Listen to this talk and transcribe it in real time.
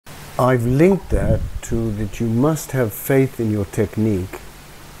I've linked that to that you must have faith in your technique,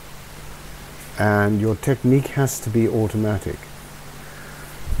 and your technique has to be automatic.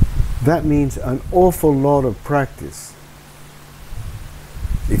 That means an awful lot of practice.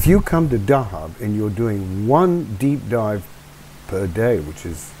 If you come to Dahab and you're doing one deep dive per day, which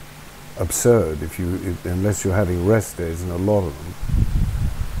is absurd unless you're having rest days, and a lot of them,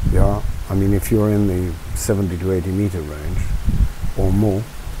 yeah, I mean, if you're in the 70 to 80 meter range or more,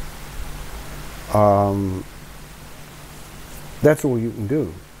 that's all you can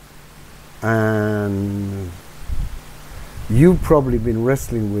do. And you've probably been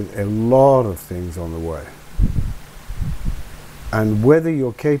wrestling with a lot of things on the way. And whether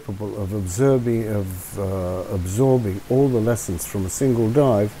you're capable of absorbing all the lessons from a single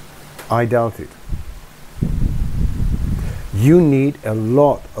dive, I doubt it. You need a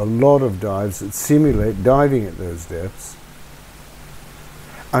lot of dives that simulate diving at those depths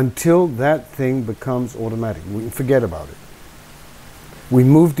until that thing becomes automatic. We can forget about it. We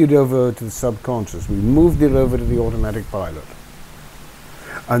moved it over to the subconscious. We moved it over to the automatic pilot.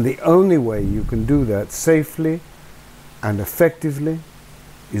 And the only way you can do that safely and effectively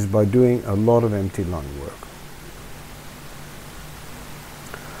is by doing a lot of empty lung work.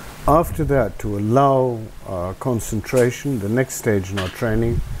 After that, to allow concentration, the next stage in our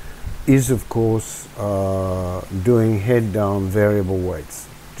training is, of course, doing head-down variable weights.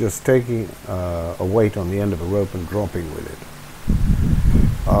 Just taking a weight on the end of a rope and dropping with it.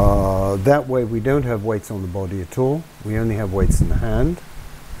 That way we don't have weights on the body at all. We only have weights in the hand.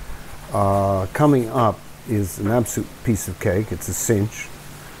 Coming up is an absolute piece of cake. It's a cinch.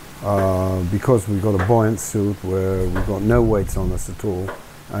 Because we've got a buoyant suit where we've got no weights on us at all,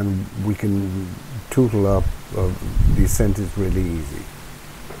 and we can tootle up, the ascent is really easy.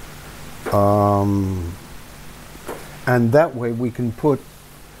 And that way we can put,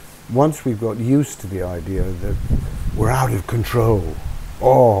 once we've got used to the idea that we're out of control.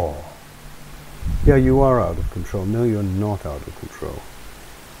 Oh, yeah, you are out of control. No, you're not out of control.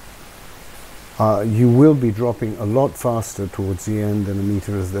 You will be dropping a lot faster towards the end than a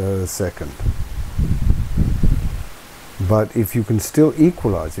meter a second. But if you can still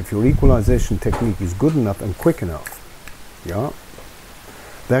equalize, if your equalization technique is good enough and quick enough, yeah,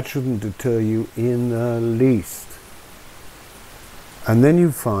 that shouldn't deter you in the least. And then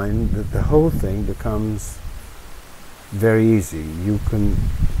you find that the whole thing becomes very easy. You can,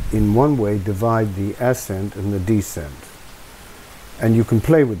 in one way, divide the ascent and the descent. And you can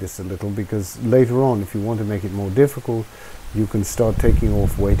play with this a little, because later on, if you want to make it more difficult, you can start taking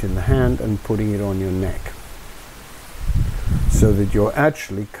off weight in the hand and putting it on your neck, so that you're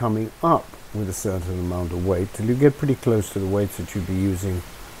actually coming up with a certain amount of weight till you get pretty close to the weights that you'd be using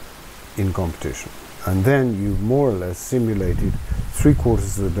in competition. And then you've more or less simulated 3/4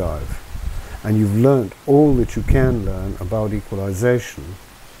 of the dive, and you've learned all that you can learn about equalization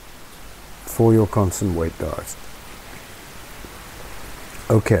for your constant weight dives.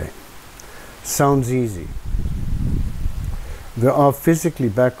 Okay, sounds easy. There are physically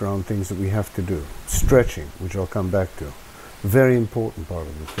background things that we have to do. Stretching, which I'll come back to. Very important part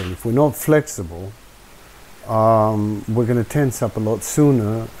of the thing. If we're not flexible, we're going to tense up a lot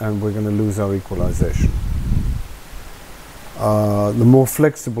sooner, and we're going to lose our equalization. The more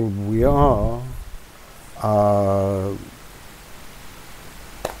flexible we are,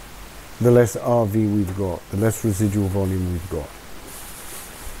 the less RV we've got, the less residual volume we've got.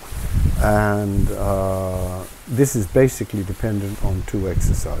 And this is basically dependent on two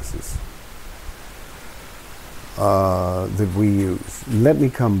exercises that we use. Let me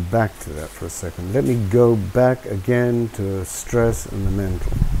come back to that for a second. Let me go back again to stress and the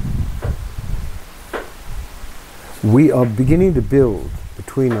mental. We are beginning to build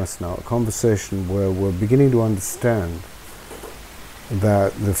between us now a conversation where we're beginning to understand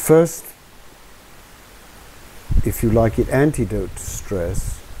that the first, if you like it, antidote to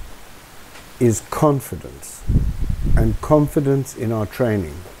stress is confidence, and confidence in our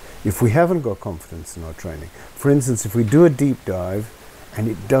training. If we haven't got confidence in our training, for instance, if we do a deep dive and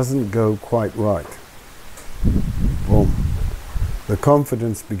it doesn't go quite right, boom, the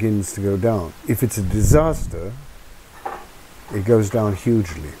confidence begins to go down. If it's a disaster, it goes down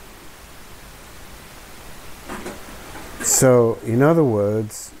hugely. So, in other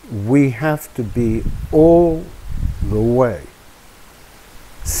words, we have to be all the way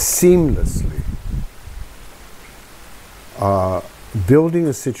seamlessly building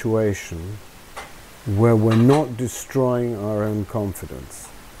a situation where we're not destroying our own confidence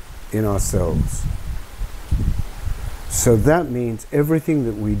in ourselves. So that means everything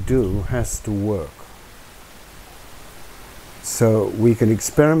that we do has to work. So we can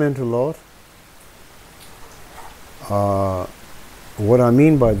experiment a lot. What I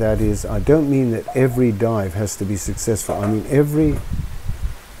mean by that is, I don't mean that every dive has to be successful. I mean every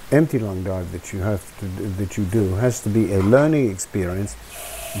empty lung dive that you do has to be a learning experience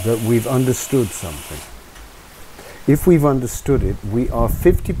that we've understood something. If we've understood it, we are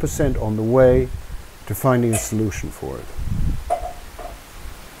 50% on the way to finding a solution for it.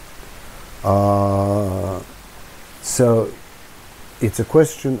 So it's a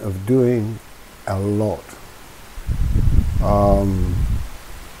question of doing a lot.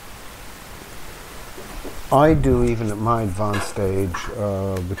 I do, even at my advanced stage,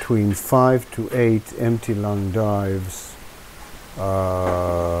 between 5 to 8 empty lung dives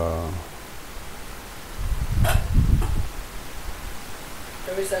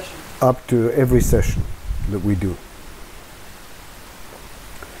every session. Up to every session that we do.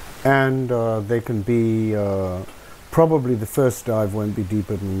 And they can be, probably the first dive won't be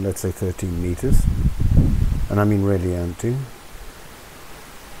deeper than, let's say, 13 meters. And I mean really empty.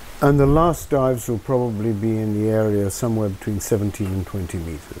 And the last dives will probably be in the area somewhere between 17 and 20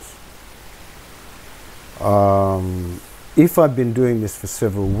 meters. If I've been doing this for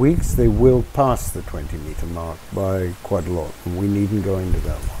several weeks, they will pass the 20-meter mark by quite a lot, and we needn't go into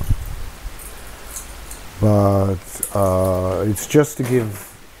that one. But it's just to give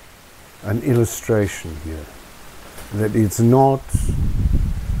an illustration here, that it's not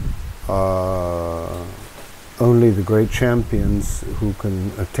only the great champions who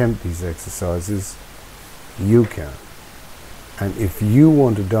can attempt these exercises. You can. And if you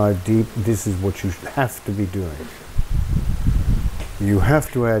want to dive deep, this is what you have to be doing. You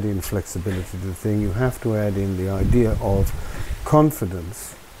have to add in flexibility to the thing. You have to add in the idea of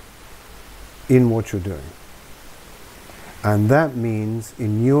confidence in what you're doing. And that means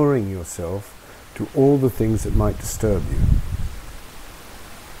inuring yourself to all the things that might disturb you.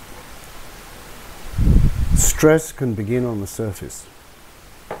 Stress can begin on the surface.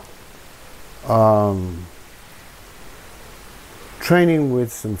 Training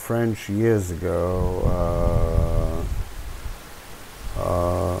with some French years ago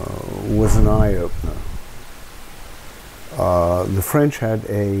was an eye-opener. The French had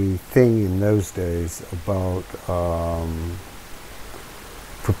a thing in those days about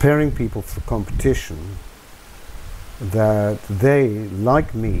preparing people for competition that they,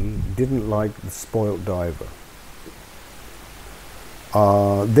 like me, didn't like the spoiled diver.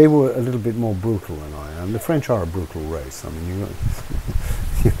 They were a little bit more brutal than I am. The French are a brutal race. I mean,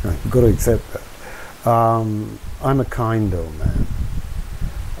 you've got to accept that. I'm a kind old man.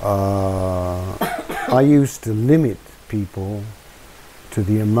 I used to limit people to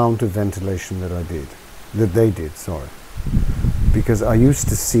the amount of ventilation that they did, sorry. Because I used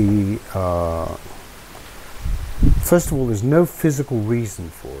to see, first of all, there's no physical reason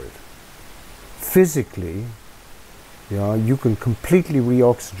for it. Physically, you can completely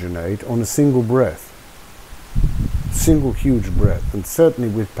reoxygenate on a single breath. Single huge breath, and certainly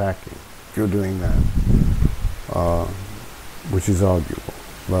with packing, if you're doing that, which is arguable,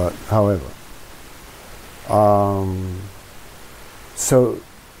 but however. So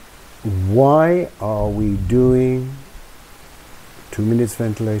why are we doing 2 minutes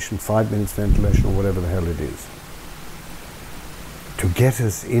ventilation, 5 minutes ventilation, or whatever the hell it is? To get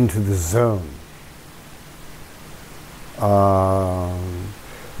us into the zone.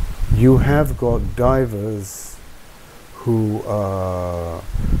 You have got divers who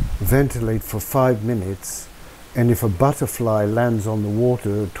ventilate for 5 minutes, and if a butterfly lands on the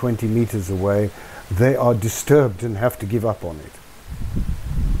water 20 meters away, they are disturbed and have to give up on it.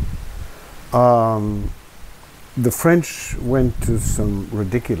 The French went to some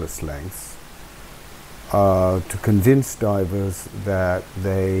ridiculous lengths to convince divers that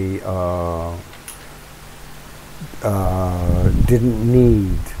they didn't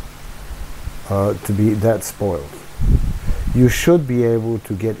need to be that spoiled. You should be able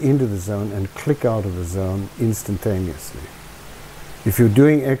to get into the zone and click out of the zone instantaneously. If you're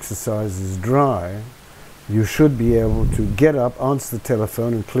doing exercises dry, you should be able to get up, answer the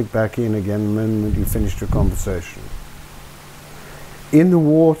telephone, and click back in again the moment you finished your conversation. In the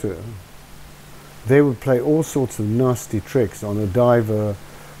water, they would play all sorts of nasty tricks on a diver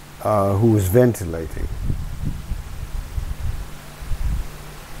who was ventilating.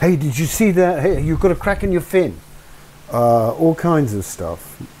 Hey, did you see that? Hey, you've got a crack in your fin. All kinds of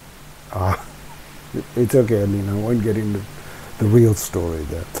stuff. It's okay, I mean, I won't get into the real story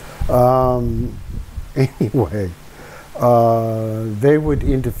there. Anyway, they would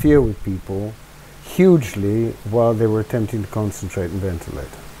interfere with people hugely while they were attempting to concentrate and ventilate.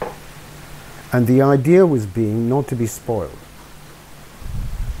 And the idea was being not to be spoiled.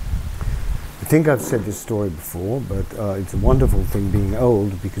 think I've said this story before, but it's a wonderful thing being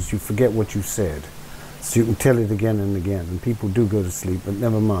old, because you forget what you said. So you can tell it again and again, and people do go to sleep, but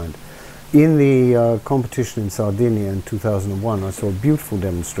never mind. In the competition in Sardinia in 2001, I saw a beautiful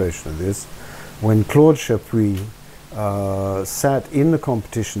demonstration of this, when Claude Chapuis sat in the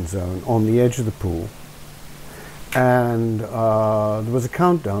competition zone on the edge of the pool, and there was a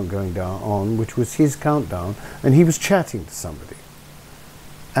countdown going on, which was his countdown, and he was chatting to somebody.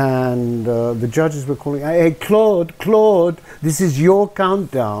 And the judges were calling, "Hey, Claude, Claude, this is your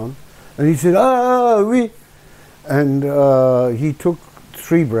countdown." And he said, "Ah, oui." And he took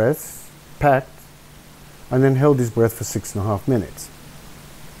 3 breaths, packed, and then held his breath for 6.5 minutes.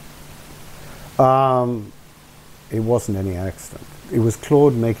 It wasn't any accident. It was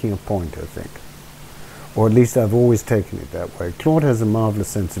Claude making a point, I think. Or at least I've always taken it that way. Claude has a marvelous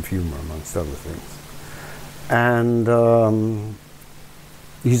sense of humor, amongst other things. And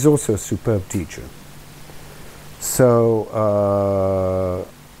he's also a superb teacher. So,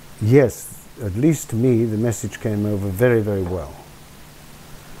 yes, at least to me, the message came over very, very well.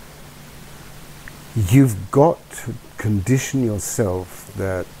 You've got to condition yourself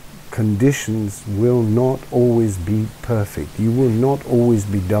that conditions will not always be perfect. You will not always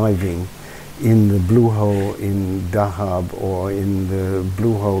be diving in the blue hole in Dahab or in the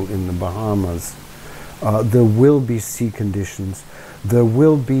blue hole in the Bahamas. There will be sea conditions. There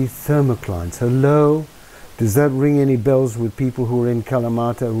will be thermoclines. Hello? Does that ring any bells with people who are in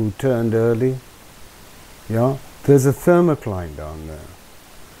Kalamata who turned early? Yeah? There's a thermocline down there.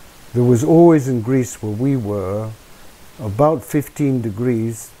 There was always in Greece where we were about 15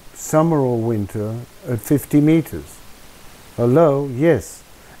 degrees, summer or winter, at 50 meters. Hello? Yes.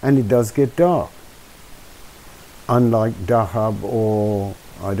 And it does get dark. Unlike Dahab or,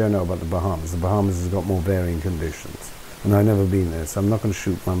 I don't know about the Bahamas. The Bahamas has got more varying conditions. And I've never been there, so I'm not going to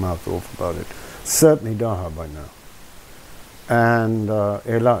shoot my mouth off about it. Certainly Dahab I know. And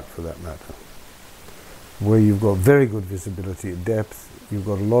Eilat, for that matter, where you've got very good visibility at depth, you've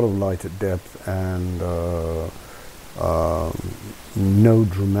got a lot of light at depth, and no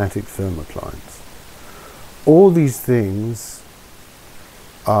dramatic thermoclines. All these things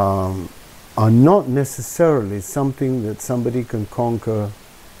are not necessarily something that somebody can conquer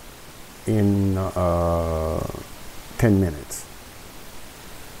in 10 minutes.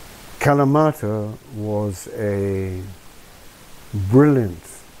 Kalamata was a brilliant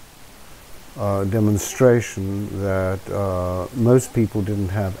demonstration that most people didn't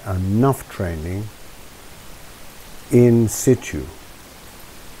have enough training in situ.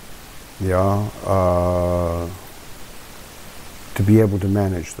 Yeah, to be able to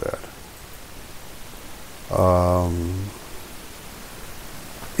manage that.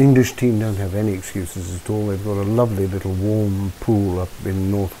 English team don't have any excuses at all. They've got a lovely little warm pool up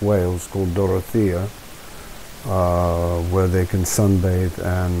in North Wales called Dorothea, where they can sunbathe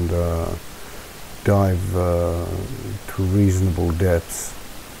and dive to reasonable depths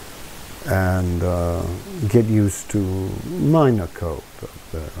and get used to minor cold up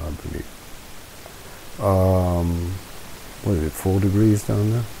there, I believe. What is it, 4 degrees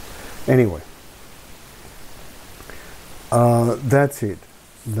down there? Anyway, that's it.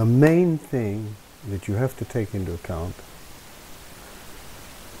 The main thing that you have to take into account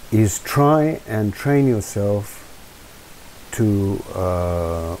is try and train yourself to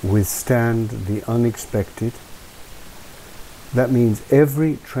withstand the unexpected. That means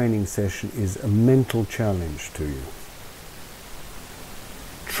every training session is a mental challenge to you.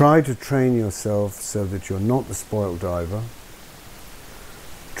 Try to train yourself so that you're not the spoiled diver.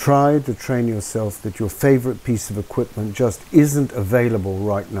 Try to train yourself that your favorite piece of equipment just isn't available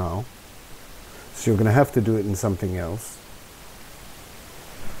right now. So you're going to have to do it in something else.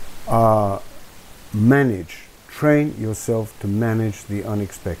 Train yourself to manage the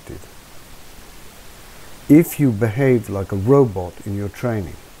unexpected. If you behave like a robot in your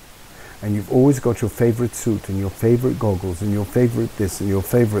training, and you've always got your favorite suit and your favorite goggles and your favorite this and your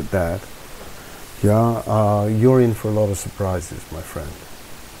favorite that, yeah, you're in for a lot of surprises, my friend.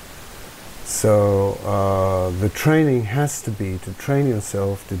 So the training has to be to train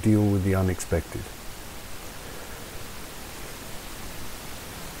yourself to deal with the unexpected.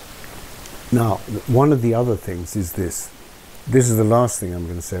 Now, one of the other things is this. This is the last thing I'm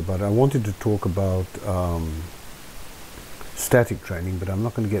going to say about it. I wanted to talk about static training, but I'm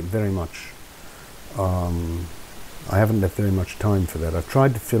not going to get very much. I haven't left very much time for that. I've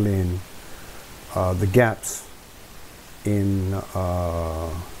tried to fill in the gaps in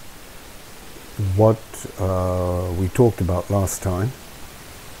what we talked about last time.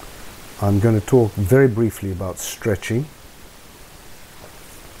 I'm going to talk very briefly about stretching.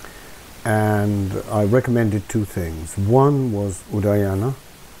 and I recommended two things. One was Udayana,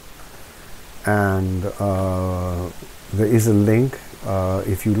 and there is a link.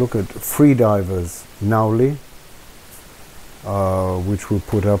 If you look at Freedivers Nauli, which we'll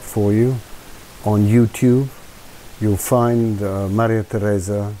put up for you on YouTube, you'll find Maria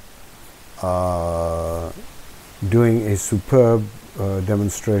Teresa doing a superb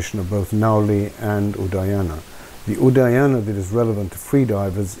demonstration of both Nauli and Udayana. The Udayana that is relevant to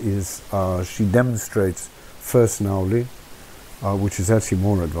freedivers is she demonstrates first Nauli, which is actually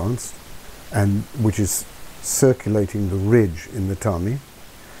more advanced, and which is circulating the ridge in the tummy,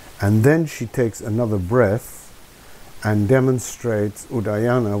 and then she takes another breath and demonstrates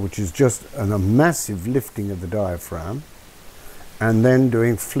Udayana, which is just a massive lifting of the diaphragm, and then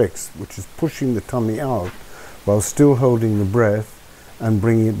doing flicks, which is pushing the tummy out while still holding the breath and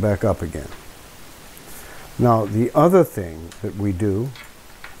bringing it back up again. Now, the other thing that we do,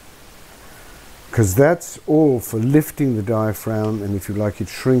 because that's all for lifting the diaphragm and, if you like it,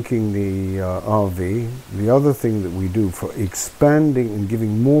 shrinking the RV, the other thing that we do for expanding and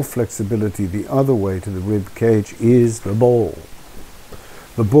giving more flexibility the other way to the rib cage is the ball.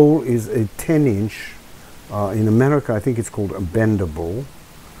 The ball is a 10-inch, in America I think it's called a bender ball.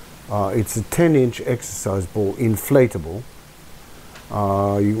 It's a 10-inch exercise ball, inflatable.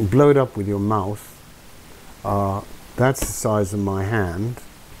 You can blow it up with your mouth. That's the size of my hand.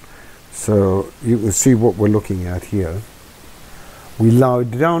 So you can see what we're looking at here. We lie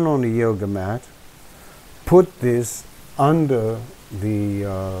down on a yoga mat, put this under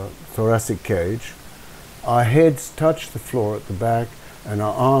the thoracic cage. Our heads touch the floor at the back, and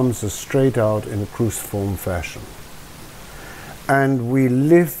our arms are straight out in a cruciform fashion. And we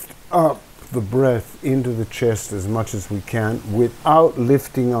lift up the breath into the chest as much as we can without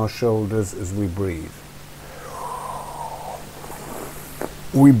lifting our shoulders as we breathe.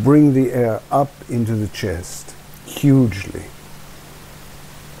 We bring the air up into the chest hugely.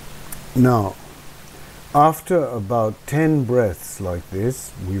 Now, after about 10 breaths like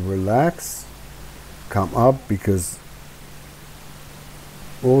this, we relax, come up, because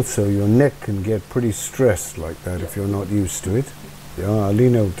also your neck can get pretty stressed like that if you're not used to it. Yeah,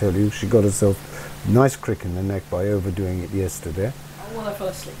 Alina will tell you she got herself a nice crick in the neck by overdoing it yesterday. Well, I fell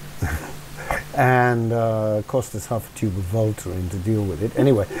asleep. And cost us half a tube of Voltaren to deal with it.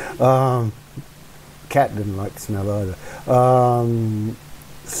 Anyway, cat didn't like the smell either.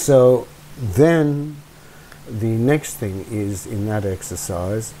 So then the next thing is, in that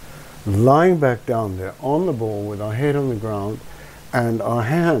exercise, lying back down there on the ball with our head on the ground and our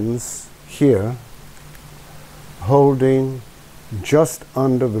hands here holding just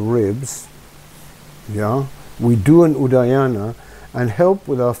under the ribs. Yeah, we do an Udayana and help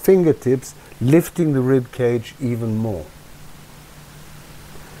with our fingertips lifting the rib cage even more,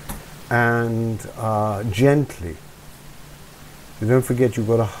 and gently. You don't forget you've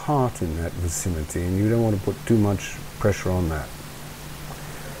got a heart in that vicinity, and you don't want to put too much pressure on that.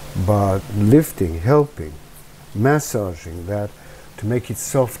 But lifting, helping, massaging that to make it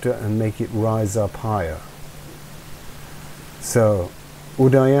softer and make it rise up higher. So,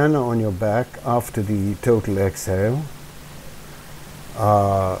 Udayana on your back after the total exhale.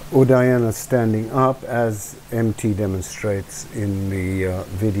 Udayana standing up, as MT demonstrates in the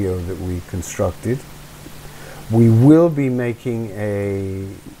video that we constructed. We will be making a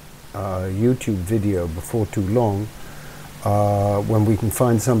YouTube video before too long, when we can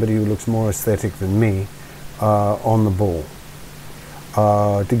find somebody who looks more aesthetic than me, on the ball.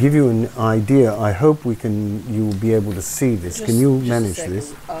 To give you an idea, I hope you will be able to see this. Can you manage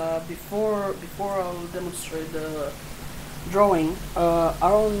this? Before I'll demonstrate the drawing,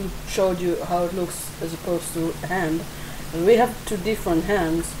 Aaron showed you how it looks as opposed to hand. And we have two different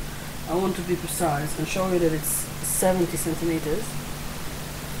hands. I want to be precise and show you that it's 70 centimeters,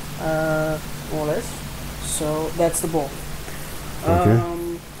 more or less. So that's the ball. Okay.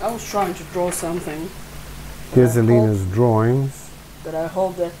 I was trying to draw something. Here's Alina's drawings. That I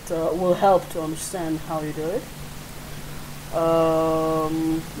hope that will help to understand how you do it.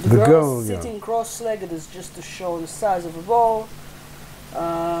 The girl sitting cross-legged is just to show the size of the ball,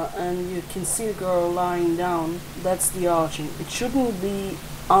 and you can see the girl lying down. That's the arching. It shouldn't be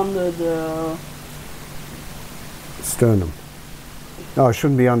under the sternum. No, it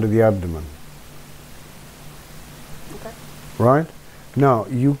shouldn't be under the abdomen. Okay. Right? Now,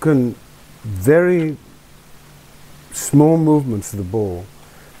 you can very small movements of the ball,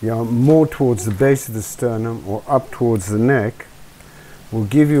 more towards the base of the sternum or up towards the neck, will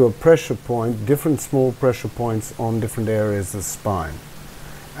give you a pressure point, different small pressure points on different areas of the spine.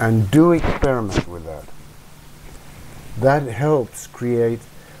 And do experiment with that. That helps create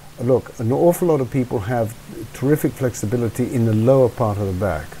look, an awful lot of people have terrific flexibility in the lower part of the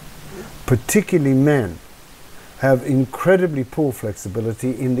back. Particularly men have incredibly poor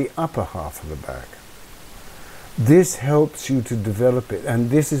flexibility in the upper half of the back. This helps you to develop it, and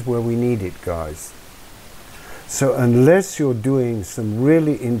this is where we need it, guys. So unless you're doing some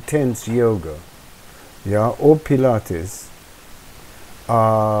really intense yoga, yeah, or Pilates,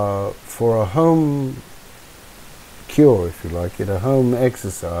 for a home cure, if you like it, a home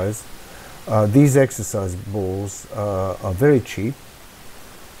exercise, these exercise balls are very cheap.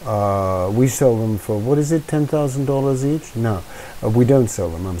 We sell them for, what is it, $10,000 each? No, we don't sell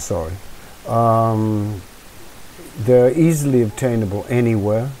them, I'm sorry. They're easily obtainable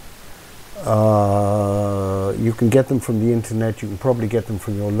anywhere. You can get them from the internet. You can probably get them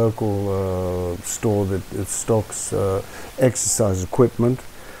from your local store that stocks exercise equipment.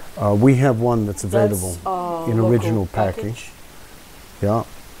 We have one that's available in original package. Yeah.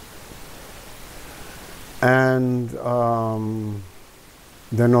 And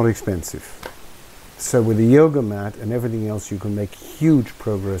they're not expensive. So with a yoga mat and everything else, you can make huge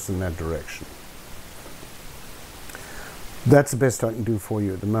progress in that direction. That's the best I can do for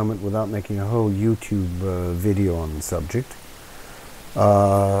you at the moment without making a whole YouTube video on the subject.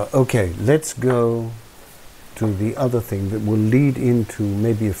 Okay, let's go to the other thing that will lead into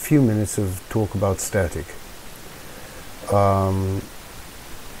maybe a few minutes of talk about static.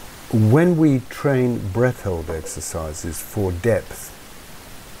 When we train breath hold exercises for depth,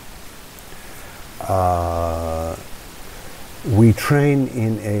 we train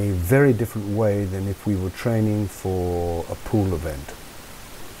in a very different way than if we were training for a pool event.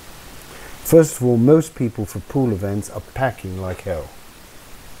 First of all, most people for pool events are packing like hell.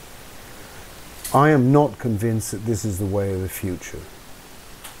 I am not convinced that this is the way of the future.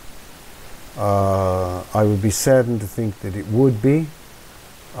 I would be saddened to think that it would be,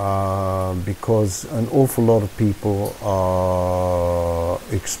 because an awful lot of people are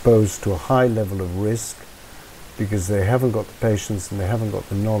exposed to a high level of risk because they haven't got the patience and they haven't got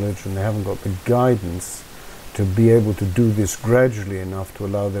the knowledge and they haven't got the guidance to be able to do this gradually enough to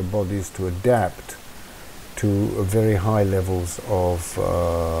allow their bodies to adapt to very high levels of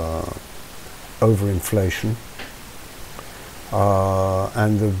overinflation.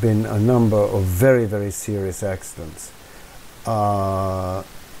 And there have been a number of very, very serious accidents.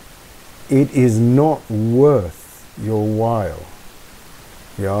 It is not worth your while,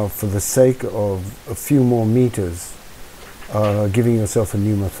 yeah, for the sake of a few more meters, giving yourself a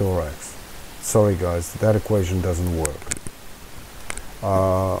pneumothorax. Sorry guys, that equation doesn't work.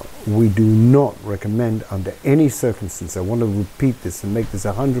 We do not recommend under any circumstance, I want to repeat this and make this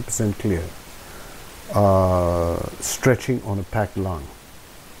 100% clear, stretching on a packed lung.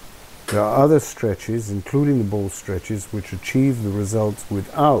 There are other stretches, including the ball stretches, which achieve the results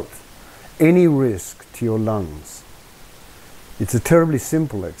without any risk to your lungs. It's a terribly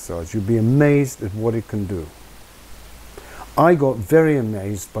simple exercise. You'll be amazed at what it can do. I got very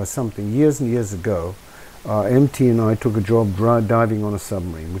amazed by something years and years ago. MT and I took a job diving on a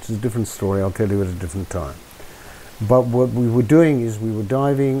submarine, which is a different story. I'll tell you at a different time. But what we were doing is we were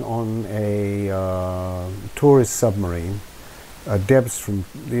diving on a tourist submarine. Depths from,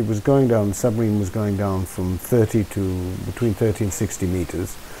 it was going down, the submarine was going down from 30 to between 30 and 60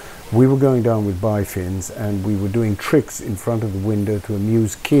 meters. We were going down with bifins and we were doing tricks in front of the window to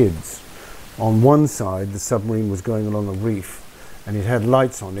amuse kids. On one side, the submarine was going along a reef and it had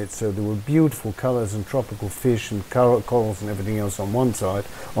lights on it, so there were beautiful colors and tropical fish and corals and everything else on one side.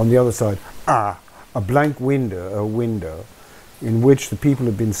 On the other side, a blank window in which the people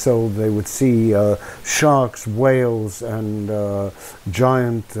had been sold they would see sharks, whales and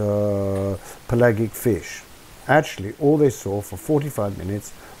giant pelagic fish. Actually, all they saw for 45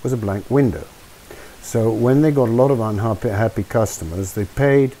 minutes was a blank window. So when they got a lot of unhappy customers, they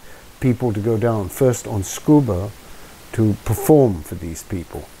paid people to go down first on scuba to perform for these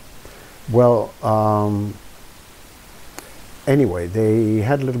people. Well, anyway, they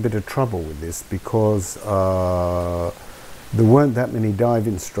had a little bit of trouble with this because there weren't that many dive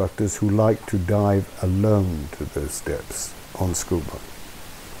instructors who liked to dive alone to those depths on scuba.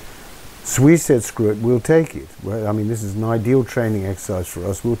 So we said, screw it, we'll take it. Well, I mean, this is an ideal training exercise for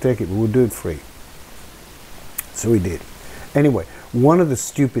us. We'll take it, but we'll do it free. So we did. Anyway, one of the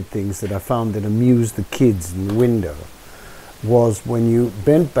stupid things that I found that amused the kids in the window was when you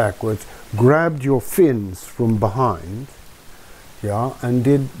bent backwards, grabbed your fins from behind, yeah, and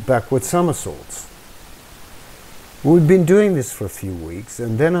did backward somersaults. We'd been doing this for a few weeks,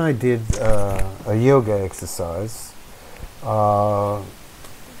 and then I did a yoga exercise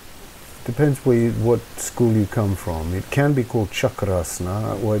to depends what school you come from. It can be called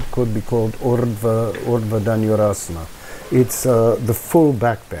Chakrasana, or it could be called Urdhva Dhanurasana. It's the full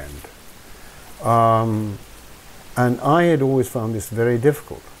back bend. And I had always found this very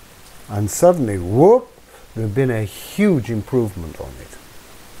difficult. And suddenly, whoop, there had been a huge improvement on it.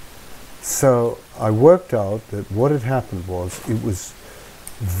 So I worked out that what had happened was it was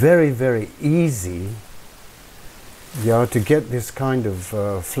very, very easy, yeah, to get this kind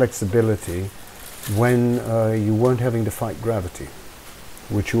of flexibility when you weren't having to fight gravity,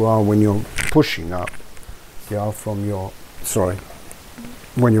 which you are when you're pushing up, yeah, from your, sorry,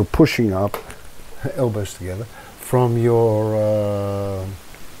 when you're pushing up, elbows together, from your,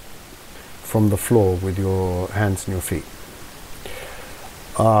 from the floor with your hands and your feet.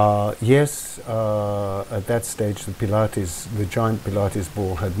 Yes, at that stage the Pilates, the giant Pilates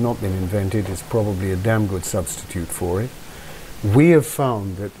ball had not been invented. It's probably a damn good substitute for it. We have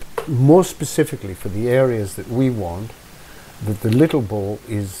found that more specifically for the areas that we want, that the little ball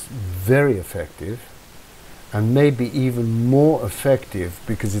is very effective, and maybe even more effective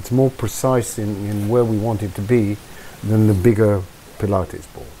because it's more precise in where we want it to be than the bigger Pilates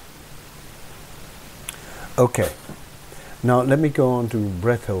ball. Okay. Now let me go on to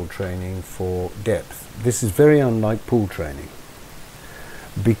breath hold training for depth. This is very unlike pool training,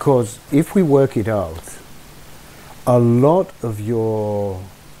 because if we work it out, a lot of your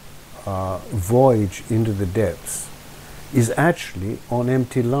voyage into the depths is actually on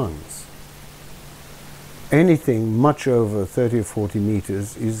empty lungs. Anything much over 30 or 40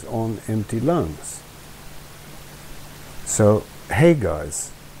 meters is on empty lungs. So, hey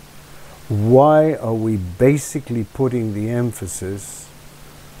guys, why are we basically putting the emphasis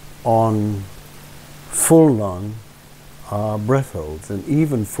on full lung breath holds, and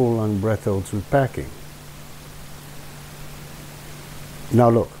even full lung breath holds with packing? Now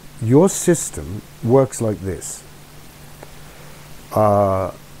look, your system works like this.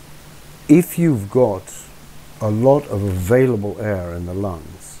 If you've got a lot of available air in the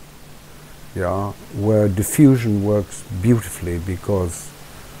lungs, yeah, where diffusion works beautifully because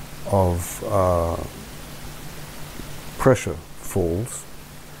of pressure falls,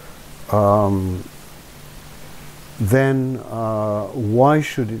 then why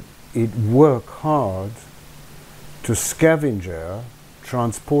should it work hard to scavenge air,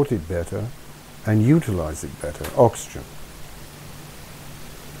 transport it better, and utilize it better, oxygen?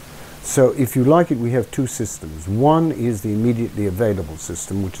 So if you like it, we have two systems. One is the immediately available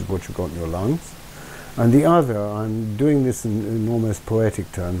system, which is what you've got in your lungs. And the other, I'm doing this in almost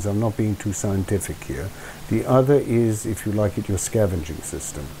poetic terms, I'm not being too scientific here. The other is, if you like it, your scavenging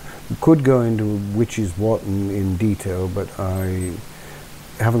system. We could go into which is what in detail, but I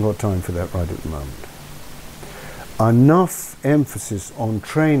haven't got time for that right at the moment. Enough emphasis on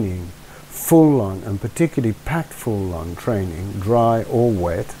training full lung, and particularly packed full lung training, dry or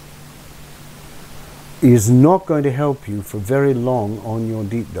wet, is not going to help you for very long on your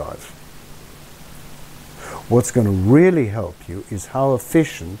deep dive. What's going to really help you is how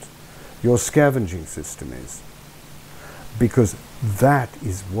efficient your scavenging system is, because that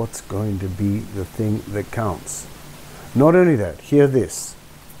is what's going to be the thing that counts. Not only that, hear this.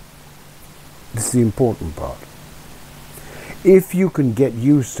 This is the important part. If you can get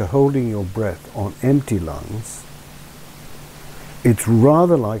used to holding your breath on empty lungs, it's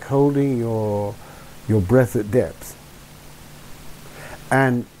rather like holding your breath at depth.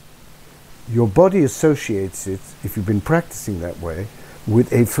 And your body associates it, if you've been practicing that way,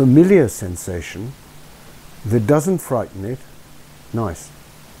 with a familiar sensation that doesn't frighten it. Nice.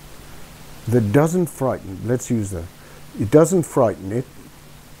 That doesn't frighten, let's use that. It doesn't frighten it.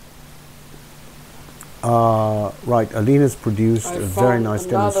 Right, Alina's produced a very nice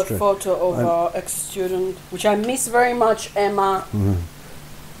demonstration. Another photo of our ex-student, which I miss very much, Emma.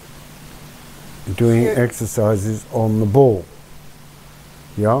 Doing exercises on the ball.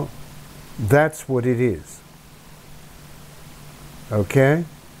 Yeah? That's what it is. Okay?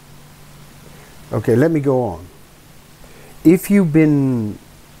 Okay, let me go on. If you've been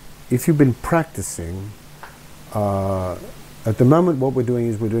practicing, at the moment what we're doing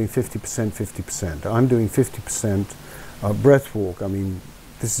is we're doing 50%, 50%. I'm doing 50% breath walk. I mean,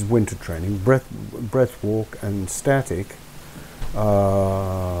 this is winter training. Breath walk and static.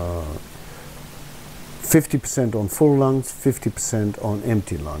 50% on full lungs, 50% on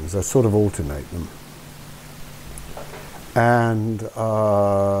empty lungs. I sort of alternate them. And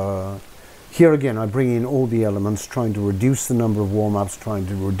here again, I bring in all the elements, trying to reduce the number of warm-ups, trying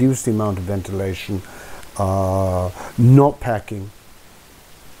to reduce the amount of ventilation, not packing.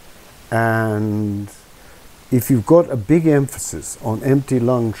 And if you've got a big emphasis on empty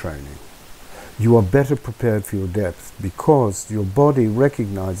lung training, you are better prepared for your depth because your body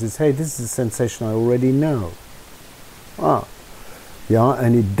recognizes, hey, this is a sensation I already know. Yeah,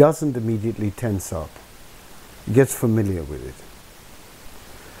 and it doesn't immediately tense up. It gets familiar with it.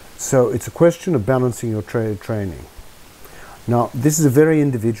 So it's a question of balancing your training. Now, this is a very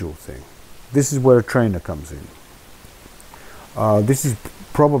individual thing. This is where a trainer comes in. This is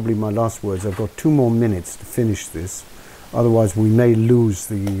probably my last words. I've got 2 more minutes to finish this. Otherwise, we may lose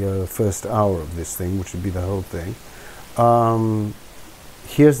the first hour of this thing, which would be the whole thing.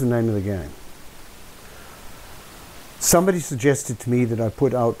 Here's the name of the game. Somebody suggested to me that I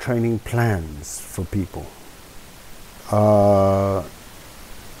put out training plans for people. I'm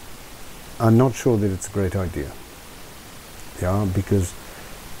not sure that it's a great idea. Yeah, because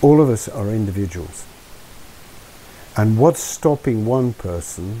all of us are individuals. And what's stopping one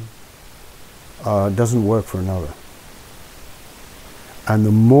person doesn't work for another. And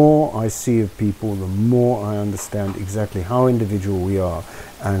the more I see of people, the more I understand exactly how individual we are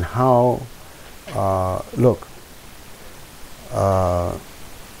and how, look, a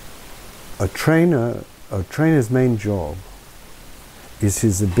trainer's main job is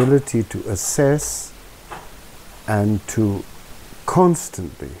his ability to assess and to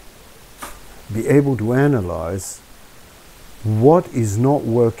constantly be able to analyze what is not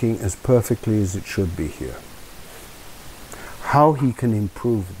working as perfectly as it should be here. How he can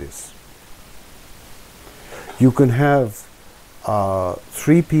improve this. You can have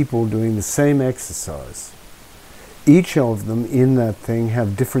 3 people doing the same exercise. Each of them in that thing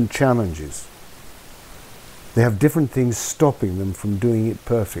have different challenges. They have different things stopping them from doing it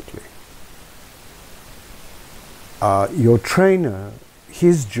perfectly. Your trainer,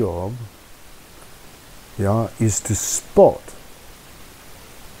 his job, is to spot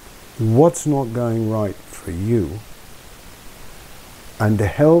what's not going right for you and to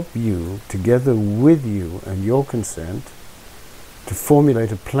help you, together with you and your consent, to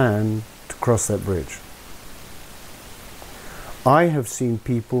formulate a plan to cross that bridge. I have seen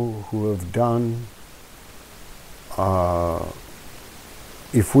people who have done,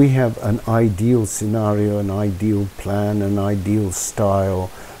 if we have an ideal scenario, an ideal plan, an ideal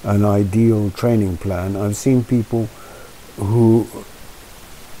style, an ideal training plan, I've seen people who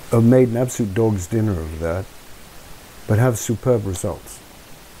have made an absolute dog's dinner of that, but have superb results.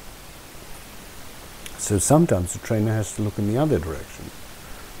 So sometimes the trainer has to look in the other direction.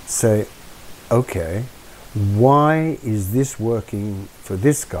 Say, okay, why is this working for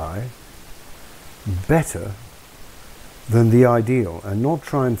this guy better than the ideal, and not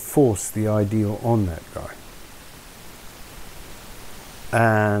try and force the ideal on that guy.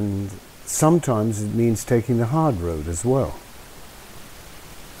 And sometimes it means taking the hard road as well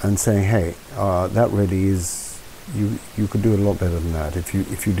and saying, hey, that really is, you could do a lot better than that if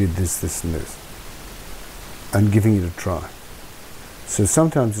you did this, this and this, and giving it a try. So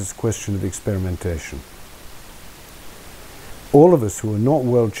sometimes it's a question of experimentation. All of us who are not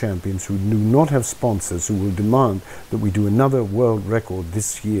world champions, who do not have sponsors, who will demand that we do another world record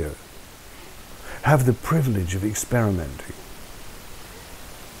this year, have the privilege of experimenting.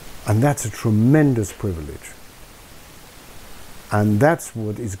 And that's a tremendous privilege. And that's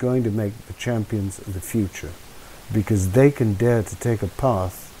what is going to make the champions of the future, because they can dare to take a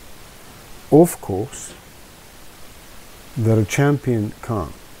path off course that a champion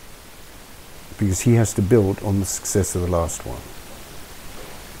can't, because he has to build on the success of the last one.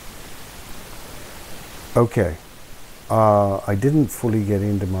 Okay, I didn't fully get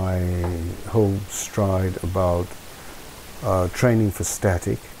into my whole stride about training for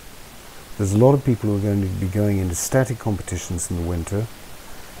static. There's a lot of people who are going to be going into static competitions in the winter,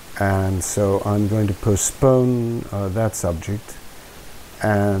 and so I'm going to postpone that subject,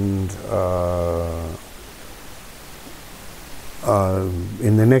 and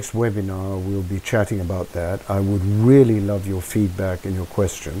in the next webinar we'll be chatting about that. I would really love your feedback and your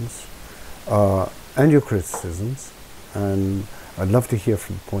questions and your criticisms, and I'd love to hear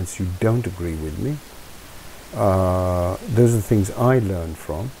from the points you don't agree with me. Those are the things I learned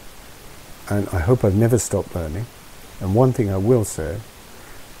from, and I hope I've never stopped learning. And one thing I will say,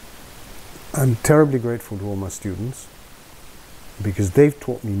 I'm terribly grateful to all my students, because they've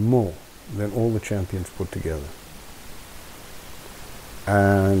taught me more than all the champions put together.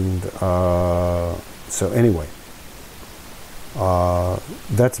 And so anyway,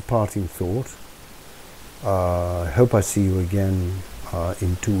 that's a parting thought. I hope I see you again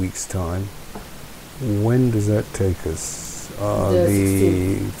in 2 weeks' time. When does that take us?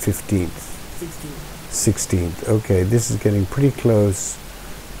 The 15th. 16th. Okay, this is getting pretty close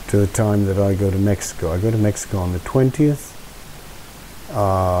to the time that I go to Mexico. I go to Mexico on the 20th.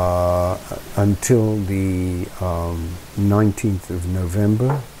 until the 19th of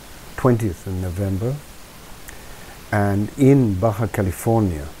November, 20th of November. And in Baja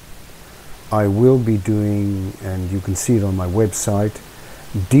California, I will be doing, and you can see it on my website,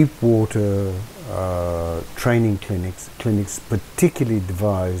 deep water training clinics particularly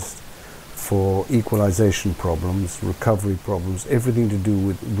devised for equalization problems, recovery problems, everything to do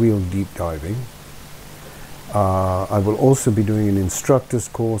with real deep diving. I will also be doing an instructor's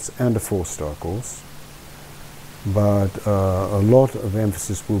course and a 4-star course, but a lot of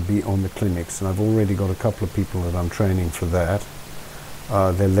emphasis will be on the clinics, and I've already got a couple of people that I'm training for that.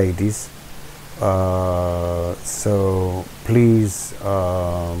 They're ladies. So please,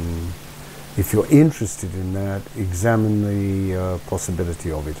 if you're interested in that, examine the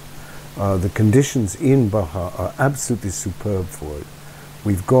possibility of it. The conditions in Baja are absolutely superb for it.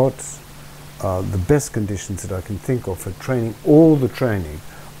 We've got the best conditions that I can think of for training, all the training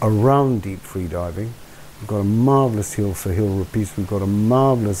around deep free diving. We've got a marvelous hill for hill repeats. We've got a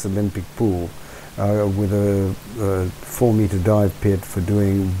marvelous Olympic pool with a 4-meter dive pit for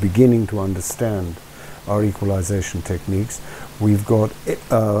beginning to understand our equalization techniques. We've got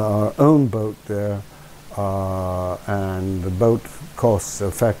our own boat there, and the boat costs are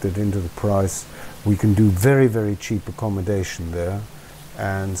factored into the price. We can do very, very cheap accommodation there.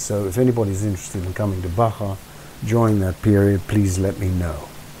 And so if anybody's interested in coming to Baja during that period, please let me know.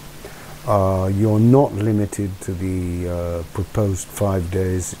 You're not limited to the proposed 5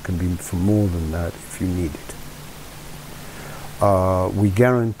 days. It can be for more than that if you need it. We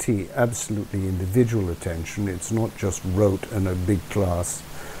guarantee absolutely individual attention. It's not just rote and a big class.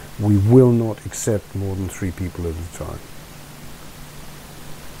 We will not accept more than 3 people at a time.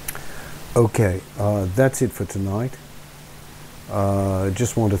 Okay, that's it for tonight.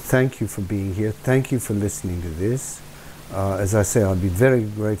 Just want to thank you for being here. Thank you for listening to this. As I say, I'd be very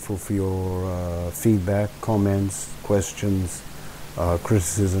grateful for your feedback, comments, questions,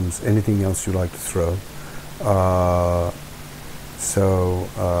 criticisms, anything else you'd like to throw. So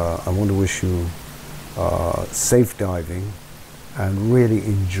I want to wish you safe diving and really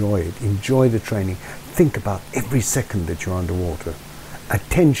enjoy it. Enjoy the training. Think about every second that you're underwater.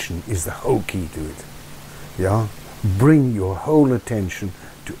 Attention is the whole key to it. Yeah? Bring your whole attention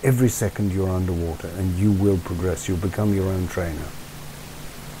to every second you're underwater, and you will progress. You'll become your own trainer.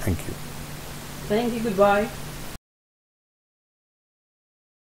 Thank you. Thank you. Goodbye.